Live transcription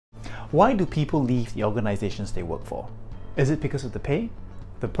Why do people leave the organizations they work for? Is it because of the pay,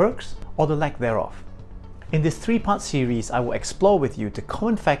 the perks, or the lack thereof? In this three-part series, I will explore with you the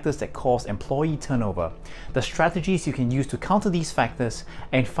common factors that cause employee turnover, the strategies you can use to counter these factors,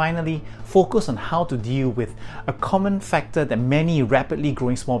 and finally, focus on how to deal with a common factor that many rapidly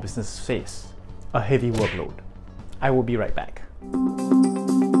growing small businesses face: a heavy workload. I will be right back.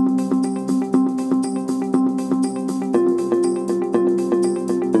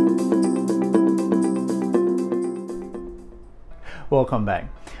 Welcome back.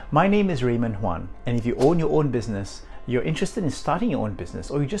 My name is Raymond Huan, and if you own your own business, you're interested in starting your own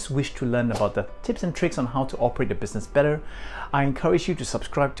business, or you just wish to learn about the tips and tricks on how to operate a business better, I encourage you to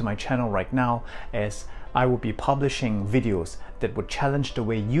subscribe to my channel right now, as I will be publishing videos that would challenge the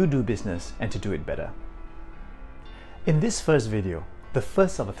way you do business and to do it better. In this first video, the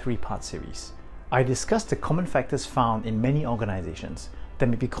first of a three-part series, I discussed the common factors found in many organizations that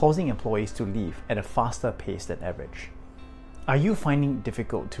may be causing employees to leave at a faster pace than average. Are you finding it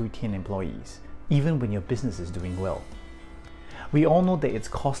difficult to retain employees, even when your business is doing well? We all know that it's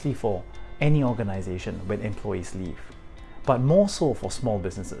costly for any organization when employees leave, but more so for small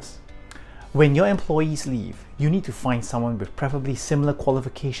businesses. When your employees leave, you need to find someone with preferably similar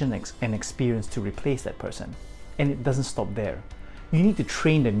qualifications and experience to replace that person. And it doesn't stop there. You need to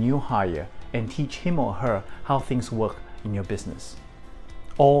train the new hire and teach him or her how things work in your business,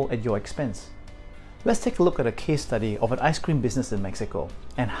 all at your expense. Let's take a look at a case study of an ice cream business in Mexico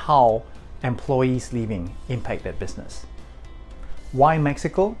and how employees leaving impact that business. Why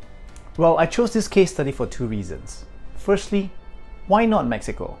Mexico? Well, I chose this case study for two reasons. Firstly, why not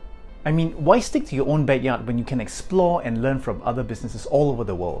Mexico? I mean, why stick to your own backyard when you can explore and learn from other businesses all over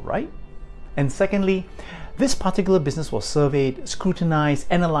the world, right? And secondly, this particular business was surveyed, scrutinized,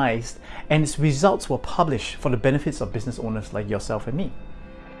 analyzed, and its results were published for the benefits of business owners like yourself and me.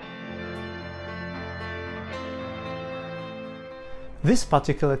 This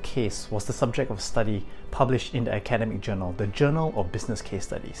particular case was the subject of a study published in the academic journal, the Journal of Business Case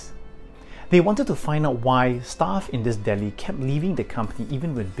Studies. They wanted to find out why staff in this deli kept leaving the company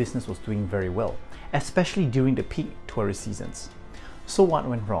even when business was doing very well, especially during the peak tourist seasons. So what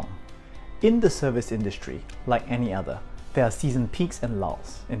went wrong? In the service industry, like any other, there are season peaks and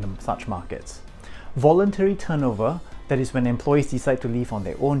lulls in such markets. Voluntary turnover, that is when employees decide to leave on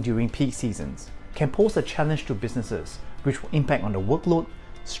their own during peak seasons, can pose a challenge to businesses, which will impact on the workload,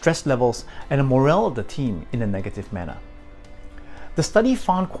 stress levels, and the morale of the team in a negative manner. The study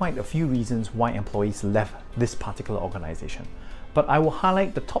found quite a few reasons why employees left this particular organization, but I will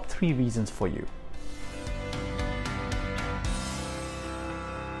highlight the top 3 reasons for you.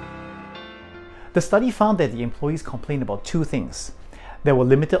 The study found that the employees complained about 2 things. There were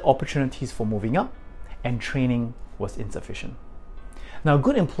limited opportunities for moving up, and training was insufficient. Now,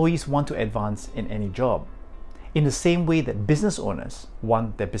 good employees want to advance in any job, in the same way that business owners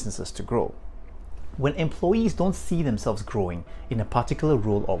want their businesses to grow. When employees don't see themselves growing in a particular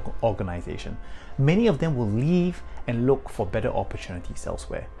role or organization, many of them will leave and look for better opportunities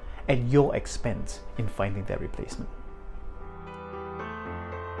elsewhere, at your expense in finding their replacement.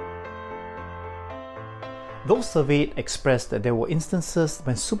 Those surveyed expressed that there were instances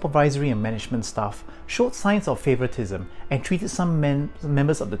when supervisory and management staff showed signs of favoritism and treated some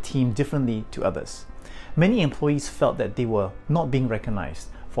members of the team differently to others. Many employees felt that they were not being recognized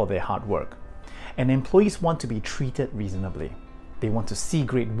for their hard work, and employees want to be treated reasonably. They want to see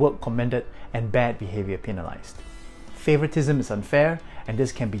great work commended and bad behavior penalized. Favoritism is unfair, and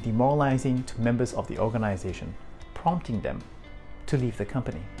this can be demoralizing to members of the organization, prompting them to leave the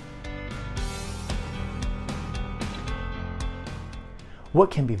company.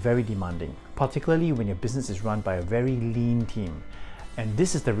 Work can be very demanding, particularly when your business is run by a very lean team. And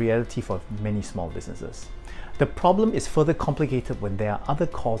this is the reality for many small businesses. The problem is further complicated when there are other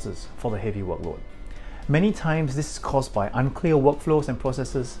causes for the heavy workload. Many times this is caused by unclear workflows and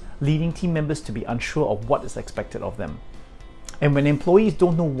processes, leading team members to be unsure of what is expected of them. And when employees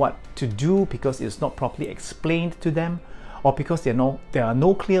don't know what to do because it is not properly explained to them, or because there are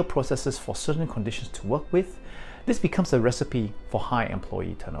no clear processes for certain conditions to work with, this becomes a recipe for high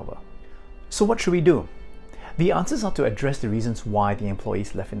employee turnover. So what should we do? The answers are to address the reasons why the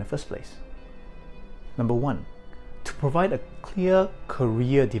employees left in the first place. Number 1, to provide a clear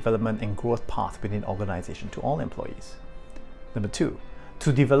career development and growth path within an organization to all employees. Number 2,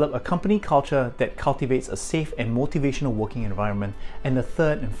 to develop a company culture that cultivates a safe and motivational working environment. And the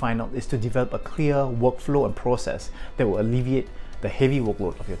third and final is to develop a clear workflow and process that will alleviate the heavy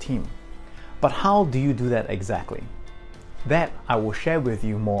workload of your team. But how do you do that exactly? That I will share with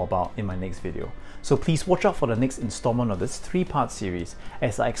you more about in my next video. So please watch out for the next installment of this 3-part series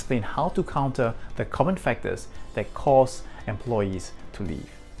as I explain how to counter the common factors that cause employees to leave.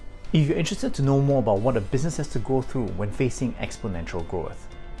 If you're interested to know more about what a business has to go through when facing exponential growth,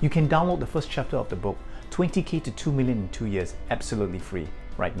 you can download the first chapter of the book, 20K to 2 million in 2 years, absolutely free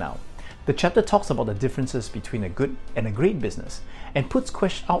right now. The chapter talks about the differences between a good and a great business and puts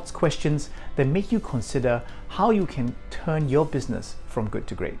out questions that make you consider how you can turn your business from good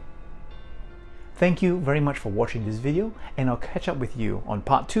to great. Thank you very much for watching this video, and I'll catch up with you on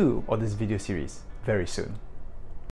part 2 of this video series very soon.